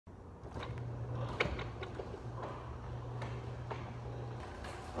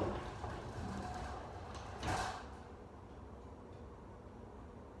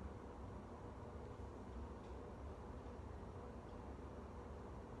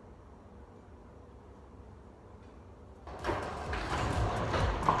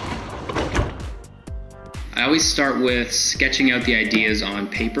I always start with sketching out the ideas on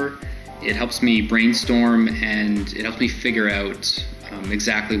paper. It helps me brainstorm and it helps me figure out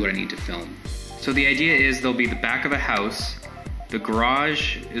exactly what I need to film. So the idea is there'll be the back of a house, the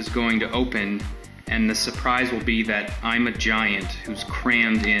garage is going to open, and the surprise will be that I'm a giant who's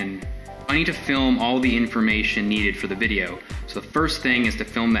crammed in. I need to film all the information needed for the video. So the first thing is to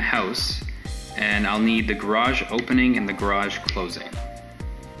film the house, and I'll need the garage opening and the garage closing.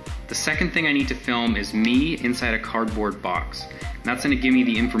 The second thing I need to film is me inside a cardboard box. And that's going to give me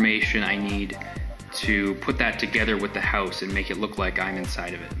the information I need to put that together with the house and make it look like I'm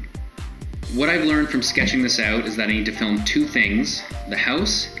inside of it. What I've learned from sketching this out is that I need to film two things, the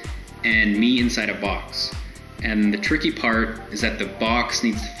house and me inside a box. And the tricky part is that the box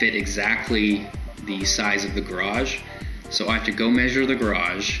needs to fit exactly the size of the garage. So I have to go measure the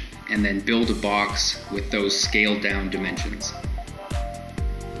garage and then build a box with those scaled down dimensions.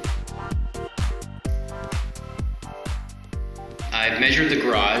 I've measured the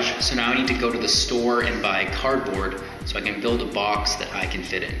garage, so now I need to go to the store and buy cardboard so I can build a box that I can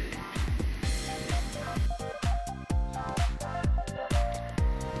fit in.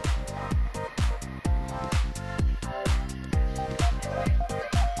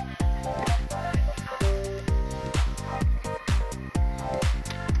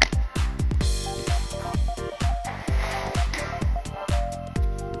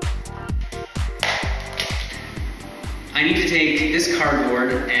 I need to take this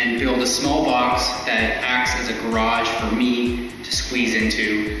cardboard and build a small box that acts as a garage for me to squeeze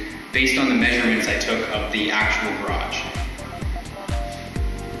into based on the measurements I took of the actual garage.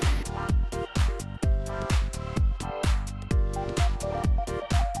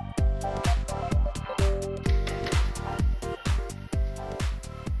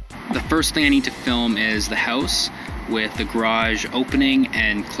 The first thing I need to film is the house with the garage opening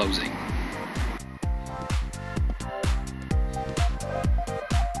and closing.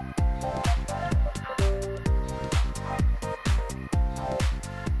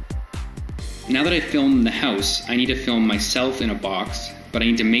 Now that I've filmed the house, I need to film myself in a box, but I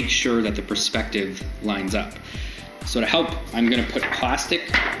need to make sure that the perspective lines up. So to help, I'm going to put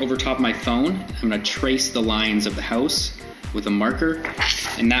plastic over top of my phone. I'm going to trace the lines of the house with a marker,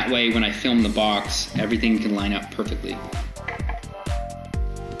 and that way when I film the box, everything can line up perfectly.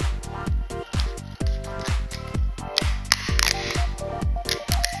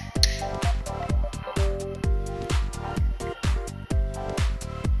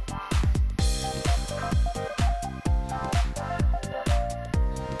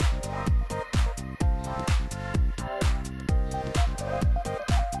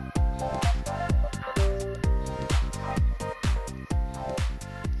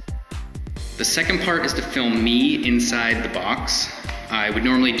 The second part is to film me inside the box. I would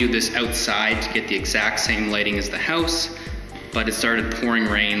normally do this outside to get the exact same lighting as the house, but it started pouring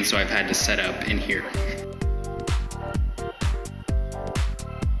rain, so I've had to set up in here.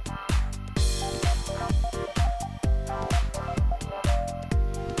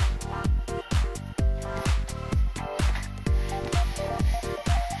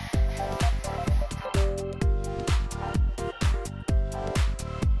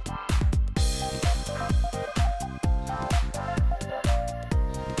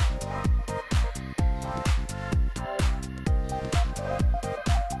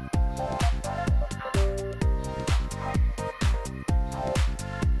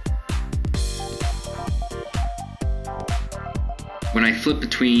 When I flip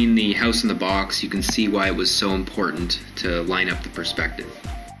between the house and the box, you can see why it was so important to line up the perspective.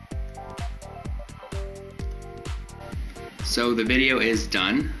 So the video is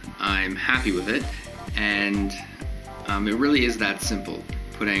done. I'm happy with it, and it really is that simple,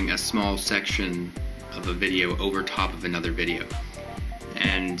 putting a small section of a video over top of another video.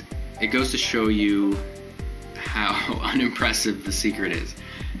 And it goes to show you how unimpressive the secret is.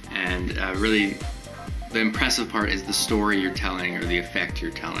 And really, the impressive part is the story you're telling or the effect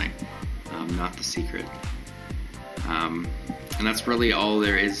you're telling, not the secret. And that's really all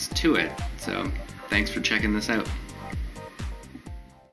there is to it. So thanks for checking this out.